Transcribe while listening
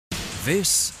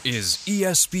This is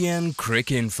ESPN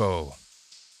Crick Info.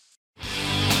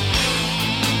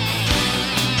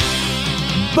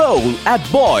 Bowl at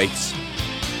Boyd's.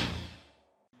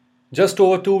 Just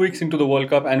over 2 weeks into the World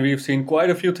Cup and we've seen quite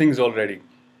a few things already.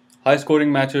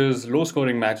 High-scoring matches,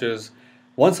 low-scoring matches,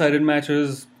 one-sided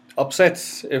matches,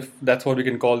 upsets, if that's what we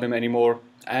can call them anymore,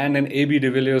 and an AB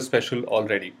de Villiers special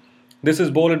already. This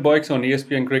is Bowl at Boyd's on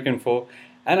ESPN Crick Info,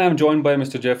 and I'm joined by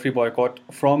Mr. Geoffrey Boycott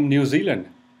from New Zealand.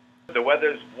 The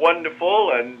weather's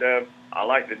wonderful and I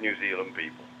like the New Zealand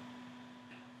people.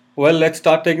 Well, let's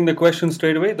start taking the questions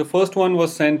straight away. The first one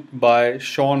was sent by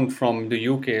Sean from the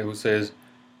UK who says,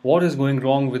 what is going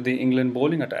wrong with the England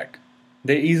bowling attack?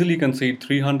 They easily concede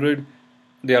 300,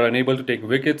 they are unable to take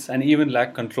wickets and even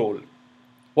lack control.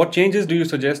 What changes do you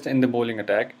suggest in the bowling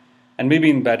attack, and maybe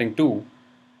in batting too,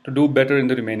 to do better in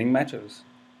the remaining matches?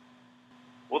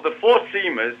 Well, the four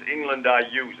seamers England are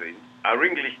using are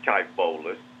English-type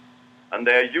bowlers, and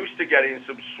they're used to getting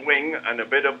some swing and a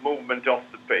bit of movement off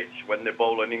the pitch when they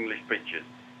bowl on English pitches.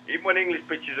 Even when English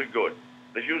pitches are good,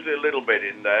 there's usually a little bit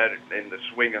in there in the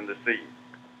swing and the seam.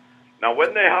 Now,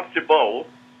 when they have to bowl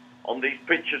on these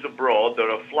pitches abroad, there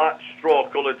are flat,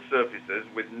 straw-coloured surfaces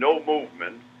with no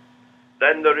movement,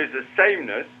 then there is a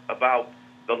sameness about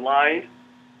the line,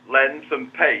 length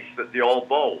and pace that they all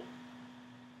bowl.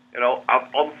 You know,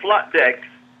 on flat decks,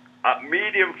 at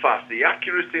medium fast, the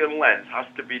accuracy and length has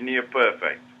to be near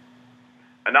perfect.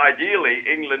 And ideally,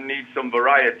 England needs some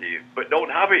variety, but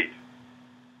don't have it.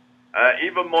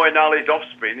 Even Moeen Ali's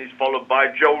off-spin is followed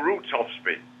by Joe Root's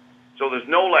off-spin. So there's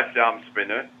no left-arm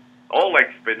spinner, or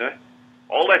leg spinner,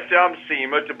 or left-arm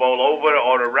seamer to bowl over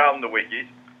or around the wicket.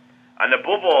 And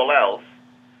above all else,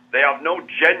 they have no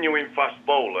genuine fast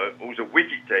bowler who's a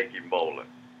wicket-taking bowler.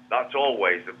 That's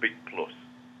always a big plus.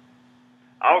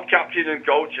 Our captain and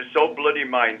coach are so bloody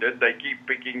minded, they keep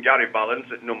picking Gary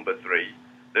Ballance at number 3.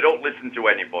 They don't listen to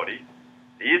anybody.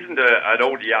 He isn't an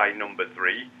ODI number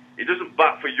 3. He doesn't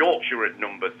bat for Yorkshire at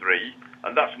number 3,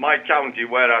 and that's my county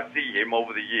where I see him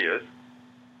over the years.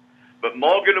 But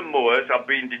Morgan and Moores have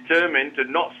been determined to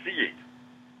not see it.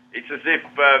 It's as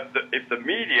if the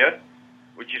media,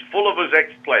 which is full of us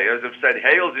ex-players, have said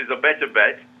Hales is a better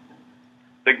bet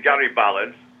than Gary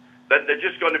Ballance, then they're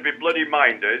just going to be bloody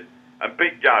minded and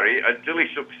pick Gary until he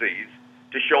succeeds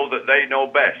to show that they know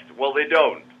best. Well, they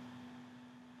don't.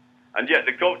 And yet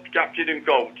the captain and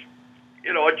coach,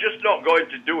 are just not going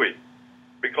to do it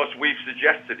because we've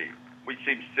suggested it, which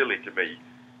seems silly to me.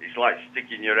 It's like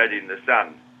sticking your head in the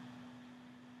sand.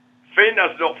 Finn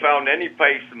has not found any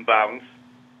pace and bounce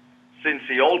since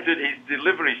he altered his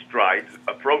delivery strides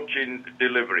approaching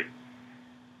delivery.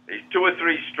 His 2 or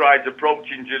 3 strides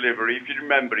approaching delivery, if you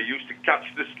remember, he used to catch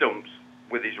the stumps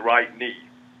with his right knee.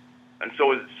 And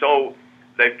so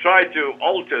they've tried to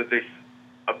alter this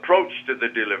approach to the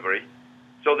delivery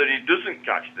so that he doesn't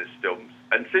catch the stumps.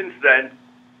 And since then,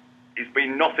 he's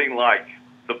been nothing like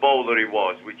the bowler he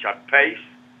was, which had pace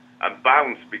and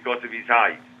bounce because of his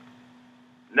height.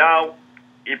 Now,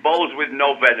 he bowls with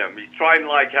no venom. He's trying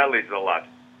like hell, is the lad.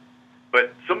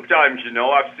 But sometimes,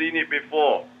 I've seen it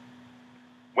before.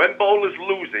 When bowlers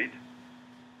lose it,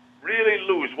 really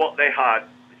lose what they had,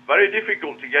 it's very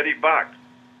difficult to get it back.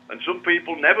 And some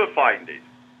people never find it.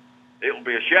 It'll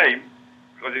be a shame,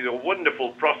 because he's a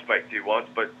wonderful prospect he was,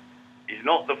 but he's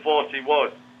not the force he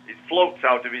was. It floats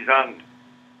out of his hand.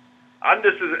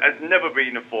 Anderson has never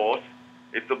been a force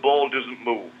if the ball doesn't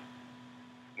move.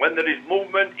 When there is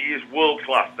movement, he is world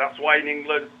class. That's why in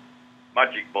England,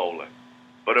 magic bowler.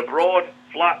 But abroad,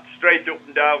 flat, straight up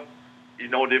and down,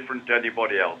 he's no different to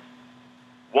anybody else.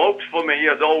 Wokes, for me,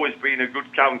 has always been a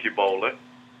good county bowler,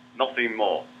 nothing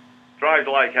more. Tries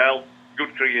like hell,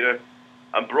 good cricketer.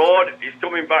 And Broad is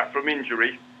coming back from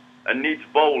injury and needs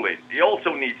bowling. He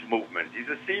also needs movement. He's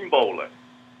a seam bowler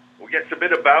who gets a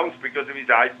bit of bounce because of his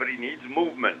height, but he needs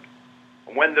movement.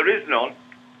 And when there is none,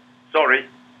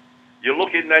 you're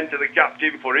looking then to the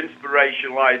captain for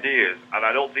inspirational ideas, and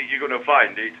I don't think you're going to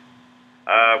find it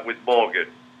with Morgan.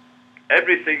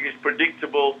 Everything is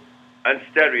predictable and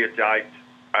stereotyped,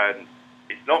 and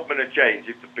it's not going to change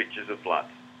if the pitches are flat.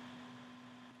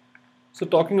 So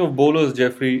talking of bowlers,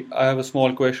 Geoffrey, I have a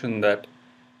small question that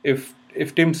if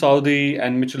Tim Southee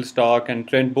and Mitchell Starc and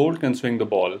Trent Boult can swing the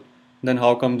ball, then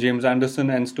how come James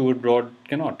Anderson and Stuart Broad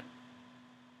cannot?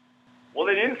 Well,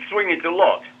 they didn't swing it a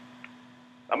lot.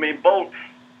 Boult,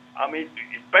 it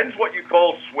depends what you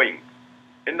call swing.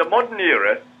 In the modern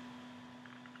era,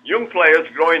 young players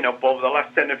growing up over the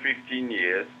last 10 or 15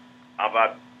 years have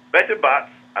had better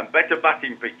bats and better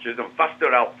batting pitches and faster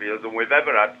outfields than we've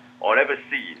ever had or ever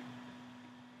seen.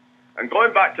 And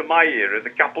going back to my era, the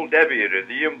Kapil Dev era,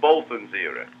 the Ian Bolton's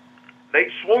era, they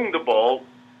swung the ball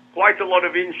quite a lot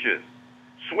of inches.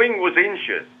 Swing was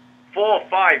inches, 4,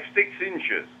 5, 6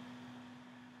 inches.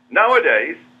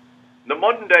 Nowadays, the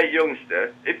modern day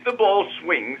youngster, if the ball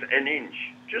swings an inch,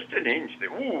 just an inch, they,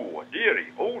 ooh, dearie,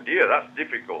 oh dear, that's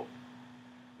difficult.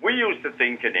 We used to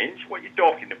think an inch, what are you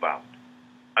talking about?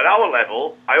 At our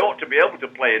level, I ought to be able to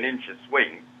play an inch of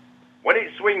swing. When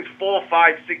it swings 4,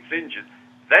 5, 6 inches,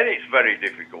 then it's very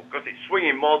difficult because it's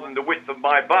swinging more than the width of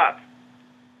my bat.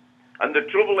 And the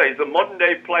trouble is, the modern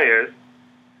day players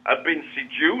have been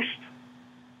seduced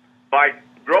by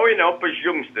growing up as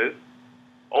youngsters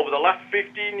over the last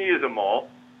 15 years or more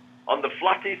on the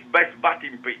flattest, best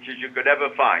batting pitches you could ever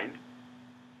find.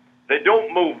 They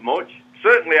don't move much,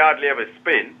 certainly hardly ever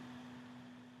spin.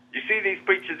 You see these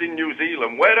pitches in New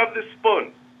Zealand, where have they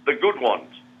spun? The good ones.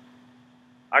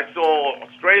 I saw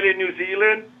Australia, New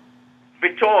Zealand,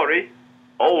 Vittori,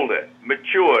 older,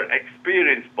 mature,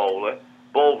 experienced bowler,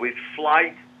 ball with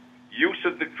flight, use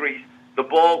of the crease. The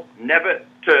ball never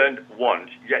turned once,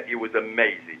 yet it was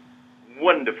amazing.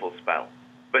 Wonderful spell.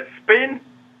 But spin,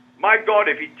 my God,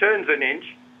 if it turns an inch,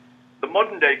 the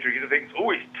modern day cricketer thinks,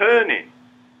 oh, it's turning.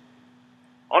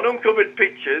 On uncovered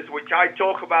pitches, which I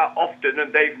talk about often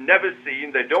and they've never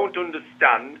seen, they don't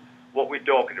understand what we're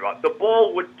talking about. The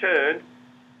ball would turn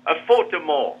a foot or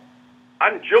more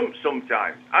and jump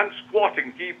sometimes and squat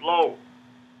and keep low.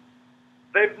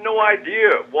 They've no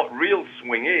idea what real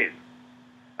swing is.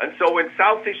 And so when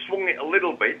Southey swung it a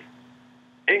little bit,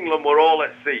 England were all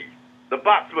at sea. The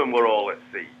batsmen were all at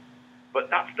sea. But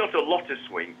that's not a lot of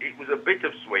swing. It was a bit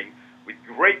of swing with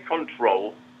great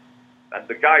control. And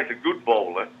the guy's a good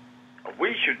bowler. And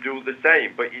we should do the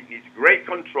same. But it needs great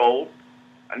control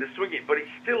and the swing it. But it's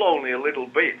still only a little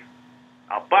bit.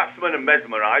 Our batsmen are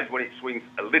mesmerised when it swings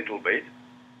a little bit.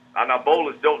 And our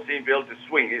bowlers don't seem to be able to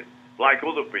swing it like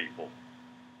other people.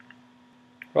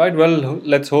 Right, well,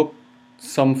 let's hope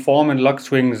some form and luck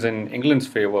swings in England's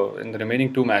favour in the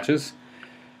remaining 2 matches.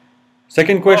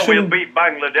 Second question. Well, we'll beat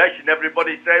Bangladesh and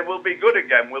everybody say we'll be good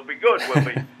again. We'll be good.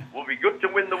 We'll be good to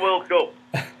win the World Cup.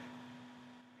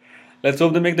 Let's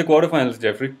hope they make the quarterfinals,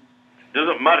 Geoffrey.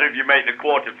 Doesn't matter if you make the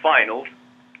quarterfinals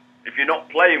if you're not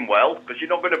playing well, because you're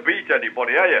not going to beat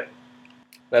anybody, are you?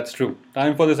 That's true.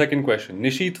 Time for the second question.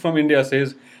 Nishit from India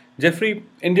says, Geoffrey,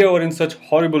 India were in such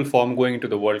horrible form going into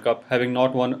the World Cup, having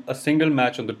not won a single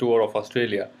match on the tour of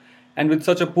Australia, and with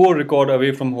such a poor record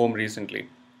away from home recently.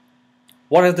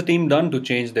 What has the team done to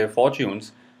change their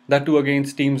fortunes, that too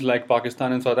against teams like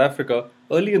Pakistan and South Africa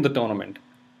early in the tournament?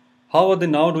 How are they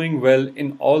now doing well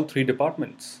in all 3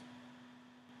 departments?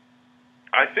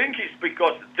 I think it's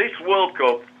because this World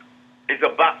Cup is a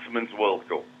batsman's World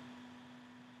Cup.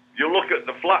 You look at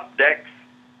the flat decks,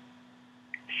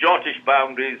 shortish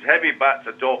boundaries, heavy bats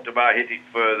are talked about, hit it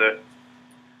further.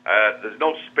 There's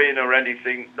no spin or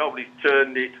anything, nobody's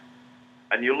turned it.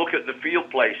 And you look at the field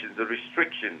places, the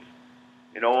restrictions.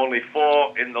 You know, only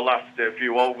 4 in the last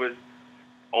few overs,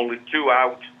 only 2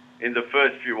 out in the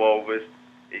first few overs.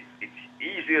 It's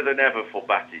easier than ever for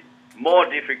batting, more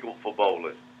difficult for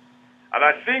bowlers. And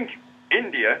I think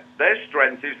India, their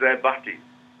strength is their batting.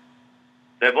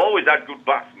 They've always had good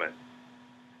batsmen.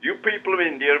 You people of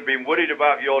India have been worried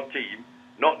about your team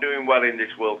not doing well in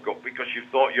this World Cup because you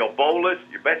thought your bowlers,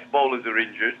 your best bowlers are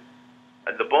injured,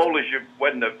 and the bowlers,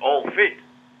 when they're all fit,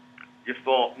 you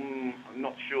thought, I'm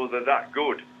not sure they're that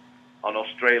good on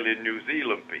Australian, New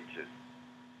Zealand pitches.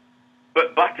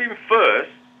 But batting first,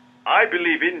 I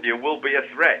believe India will be a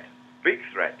threat, big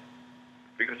threat.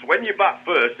 Because when you bat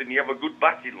first and you have a good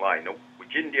batting lineup,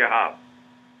 which India have,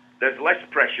 there's less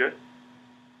pressure,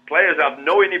 players have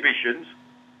no inhibitions,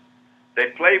 they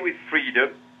play with freedom,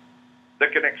 they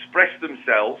can express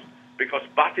themselves because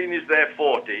batting is their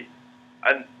forte,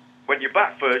 and when you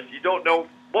bat first, you don't know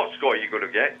what score you're going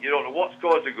to get, you don't know what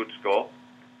score is a good score,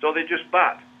 so they just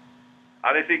bat.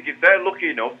 And I think if they're lucky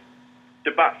enough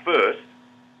to bat first,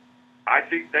 I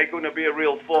think they're going to be a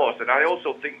real force. And I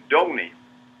also think Dhoni,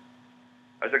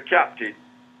 as a captain,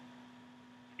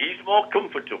 he's more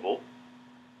comfortable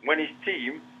when his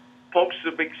team posts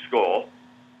a big score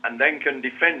and then can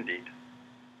defend it.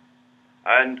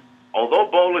 And although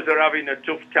bowlers are having a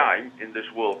tough time in this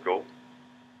World Cup,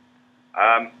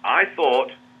 I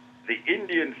thought the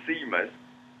Indian seamers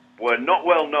were not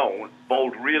well known,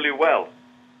 bowled really well.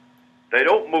 They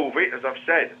don't move it, as I've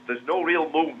said. There's no real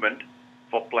movement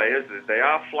for players. They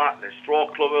are flat, they're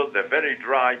straw clubbers, they're very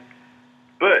dry.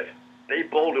 But they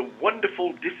bowled a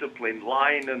wonderful discipline,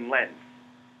 line and length.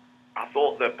 I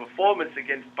thought their performance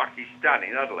against Pakistan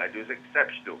in Adelaide was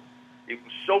exceptional. It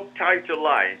was so tight a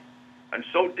line and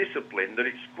so disciplined that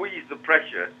it squeezed the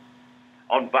pressure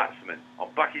on batsmen, on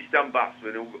Pakistan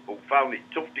batsmen who found it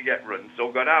tough to get runs,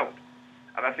 so got out.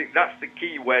 And I think that's the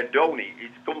key where Dhoni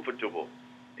is comfortable.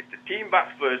 If the team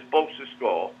bats first, bolts the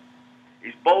score,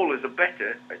 his bowlers are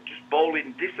better at just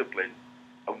bowling discipline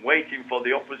and waiting for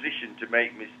the opposition to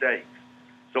make mistakes.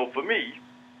 So for me,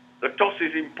 the toss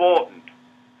is important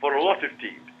for a lot of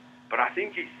teams, but I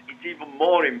think it's even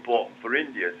more important for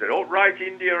India. So don't write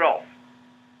India off.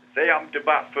 They happen to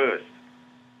bat first.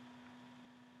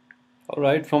 All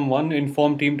right, from one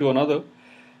informed team to another.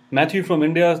 Matthew from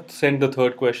India sent the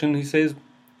third question. He says,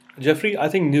 Geoffrey, I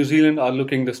think New Zealand are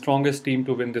looking the strongest team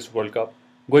to win this World Cup,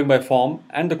 going by form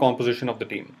and the composition of the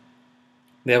team.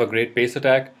 They have a great pace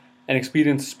attack, an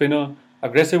experienced spinner,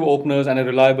 aggressive openers and a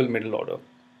reliable middle order.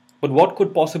 But what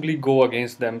could possibly go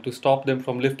against them to stop them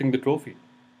from lifting the trophy?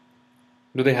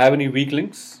 Do they have any weak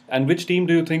links? And which team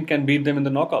do you think can beat them in the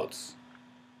knockouts?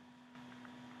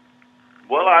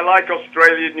 Well, I like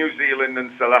Australia, New Zealand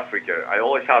and South Africa. I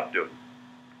always have done.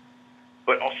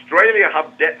 But Australia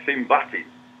have depth in batting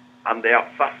and they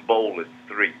have fast bowlers,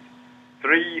 three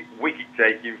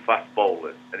wicket-taking fast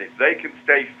bowlers. And if they can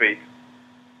stay fit,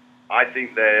 I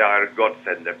think they are a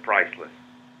godsend. They're priceless.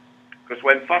 Because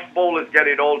when fast bowlers get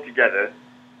it all together,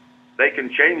 they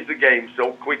can change the game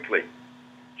so quickly.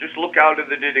 Just look how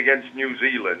they did against New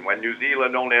Zealand. When New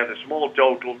Zealand only had a small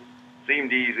total,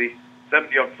 seemed easy,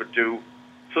 70 odd for 2,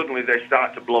 suddenly they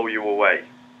start to blow you away.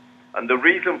 And the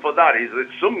reason for that is that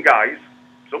some guys,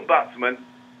 some batsmen,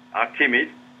 are timid.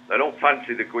 They don't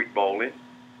fancy the quick bowling.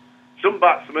 Some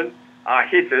batsmen are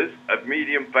hitters of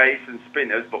medium pace and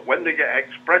spinners, but when they get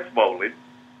express bowling,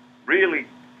 really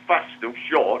fast stuff,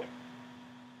 short,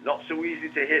 not so easy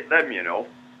to hit them, you know.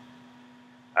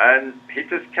 And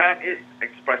hitters can't hit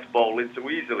express bowling so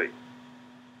easily.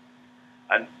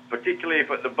 And particularly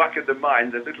if at the back of the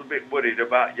mind they're a little bit worried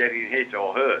about getting hit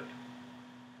or hurt.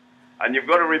 And you've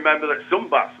got to remember that some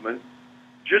batsmen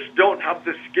just don't have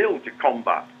the skill to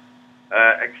combat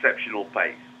exceptional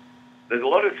pace. There's a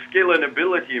lot of skill and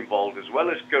ability involved as well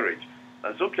as courage.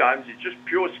 And sometimes it's just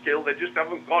pure skill, they just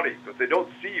haven't got it because they don't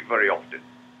see it very often.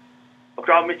 Look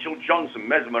how Mitchell Johnson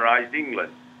mesmerised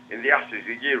England in the Ashes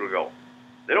a year ago.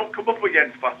 They don't come up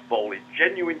against fast bowling,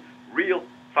 genuine, real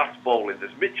fast bowling.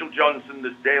 There's Mitchell Johnson,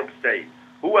 there's Dale Steyn.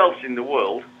 Who else in the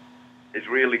world is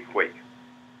really quick?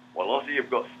 Well, Aussie have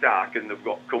got Stark and they've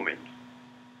got Cummins.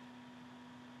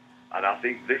 And I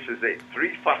think this is it.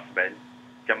 3 fast men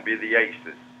can be the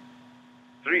aces.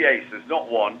 3 aces,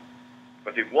 not one.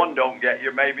 But if one don't get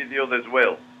you, maybe the others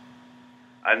will.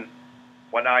 And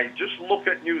when I just look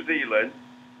at New Zealand,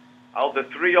 how the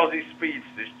 3 Aussie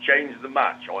speedsters changed the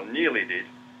match, or nearly did.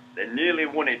 They nearly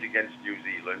won it against New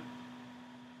Zealand.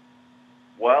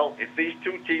 Well, if these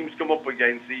 2 teams come up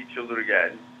against each other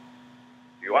again,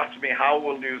 if you ask me how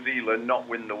will New Zealand not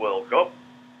win the World Cup?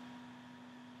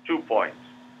 2 points.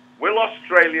 Will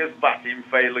Australia's batting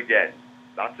fail again?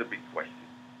 That's a big question.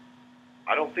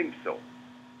 I don't think so.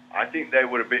 I think they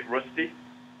were a bit rusty.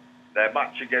 Their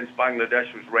match against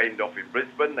Bangladesh was rained off in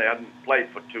Brisbane. They hadn't played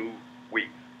for 2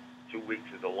 weeks. 2 weeks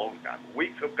is a long time.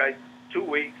 Weeks, okay. 2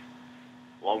 weeks,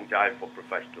 long time for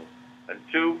professionals. And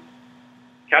 2,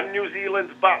 can New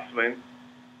Zealand's batsmen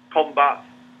combat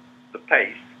the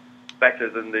pace better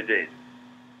than they did?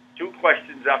 2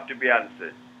 questions have to be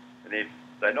answered. And if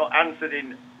they're not answered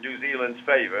in New Zealand's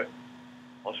favour,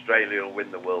 Australia will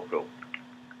win the World Cup.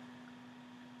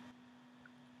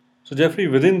 So Geoffrey,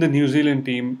 within the New Zealand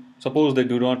team, suppose they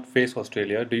do not face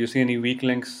Australia, do you see any weak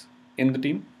links in the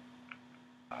team?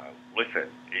 Listen,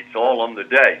 it's all on the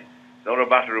day. It's not a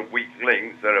matter of weak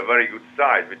links. They're a very good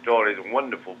side. Victoria's a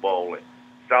wonderful bowler.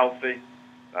 Southey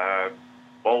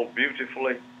bowled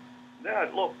beautifully. Yeah,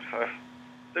 look,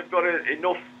 they've got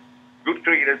enough good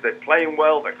cricketers. They're playing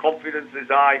well. Their confidence is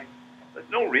high. There's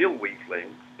no real weak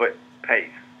links, but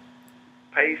pace.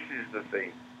 Pace is the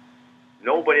thing.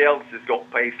 Nobody else has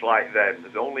got pace like them.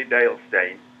 There's only Dale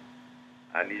Steyn,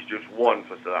 and he's just one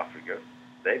for South Africa.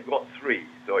 They've got 3,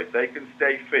 so if they can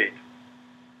stay fit,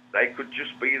 they could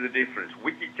just be the difference.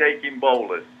 Wicket-taking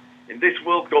bowlers. In this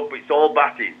World Cup, it's all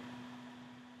batting.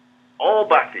 All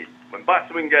batting. When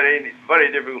batsmen get in, it's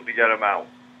very difficult to get them out.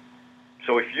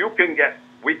 So if you can get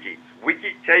wickets,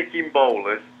 wicket-taking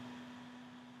bowlers,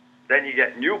 then you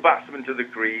get new batsmen to the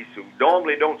crease who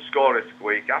normally don't score as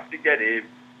quick, have to get in.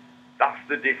 That's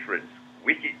the difference.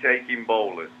 Wicket-taking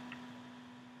bowlers.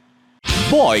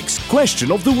 Boyk's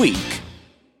Question of the Week.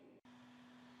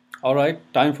 Alright,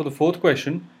 time for the 4th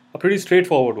question. A pretty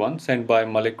straightforward one sent by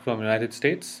Malik from United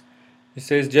States. He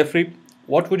says, Geoffrey,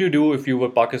 what would you do if you were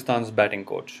Pakistan's batting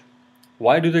coach?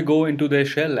 Why do they go into their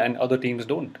shell and other teams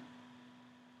don't?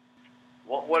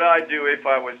 What would I do if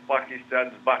I was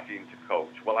Pakistan's batting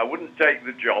coach? Well, I wouldn't take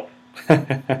the job.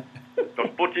 Because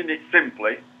putting it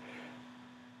simply,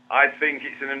 I think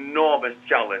it's an enormous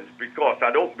challenge because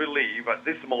I don't believe at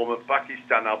this moment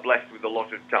Pakistan are blessed with a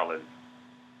lot of talent.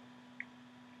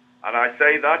 And I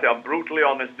say that, I'm brutally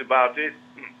honest about it.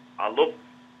 I love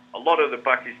a lot of the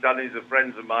Pakistanis, are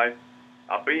friends of mine.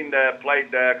 I've been there,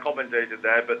 played there, commentated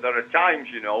there, but there are times,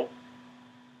 you know,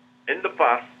 in the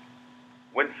past,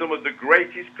 when some of the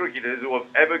greatest cricketers who have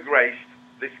ever graced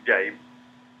this game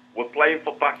were playing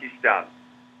for Pakistan,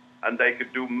 and they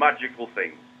could do magical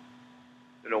things.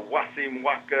 You know, Wasim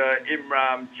Waka,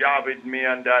 Imran, Javed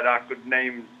Miandad, I could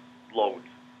name loads.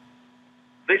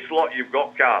 This lot you've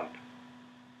got can't.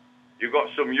 You've got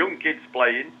some young kids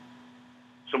playing,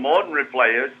 some ordinary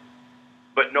players,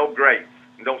 but no greats,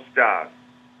 no stars.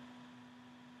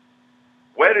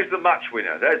 Where is the match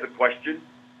winner? There's the question.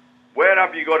 Where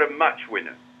have you got a match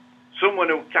winner? Someone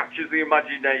who captures the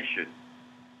imagination.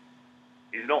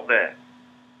 He's not there.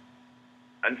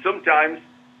 And sometimes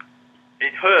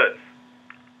it hurts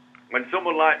when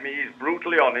someone like me is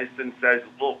brutally honest and says,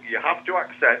 look, you have to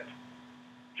accept,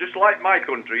 just like my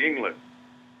country, England,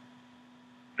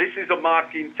 this is a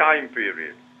marking time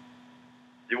period.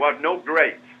 You have no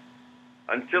greats.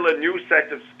 Until a new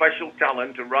set of special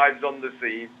talent arrives on the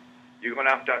scene, you're going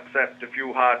to have to accept a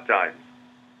few hard times.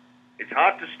 It's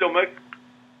hard to stomach.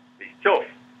 It's tough.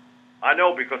 I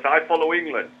know because I follow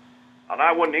England. And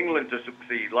I want England to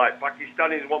succeed, like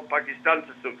Pakistanis want Pakistan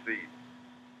to succeed.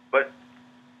 But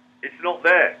it's not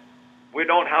there. We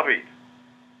don't have it.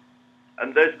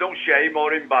 And there's no shame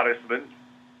or embarrassment.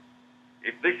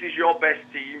 If this is your best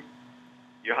team,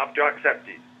 you have to accept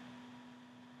it.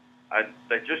 And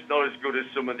they're just not as good as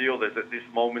some of the others at this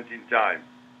moment in time.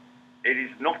 It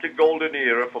is not a golden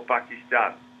era for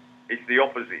Pakistan. It's the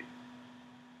opposite.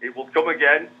 It will come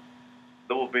again.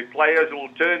 There will be players who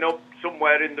will turn up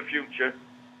somewhere in the future,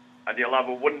 and you'll have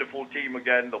a wonderful team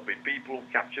again. There'll be people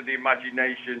who capture the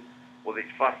imagination, whether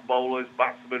it's fast bowlers,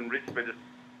 batsmen, wrist spinners.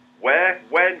 Where,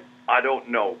 when, I don't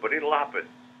know, but it'll happen.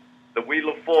 The wheel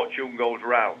of fortune goes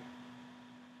round.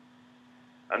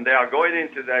 And they are going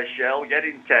into their shell,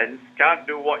 getting tense, can't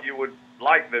do what you would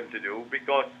like them to do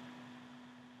because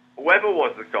whoever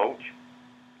was the coach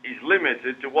is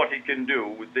limited to what he can do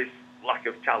with this lack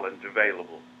of talent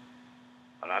available.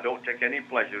 And I don't take any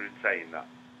pleasure in saying that.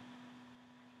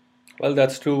 Well,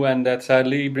 that's true, and that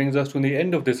sadly brings us to the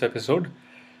end of this episode.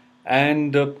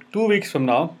 And 2 weeks from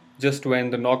now, just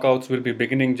when the knockouts will be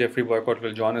beginning, Geoffrey Boycott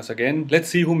will join us again. Let's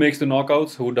see who makes the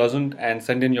knockouts, who doesn't, and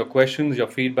send in your questions, your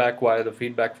feedback via the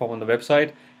feedback form on the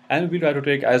website, and we'll try to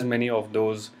take as many of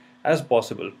those as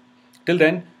possible. Till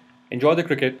then, enjoy the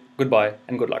cricket, goodbye,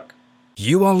 and good luck.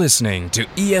 You are listening to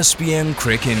ESPN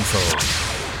Crick Info.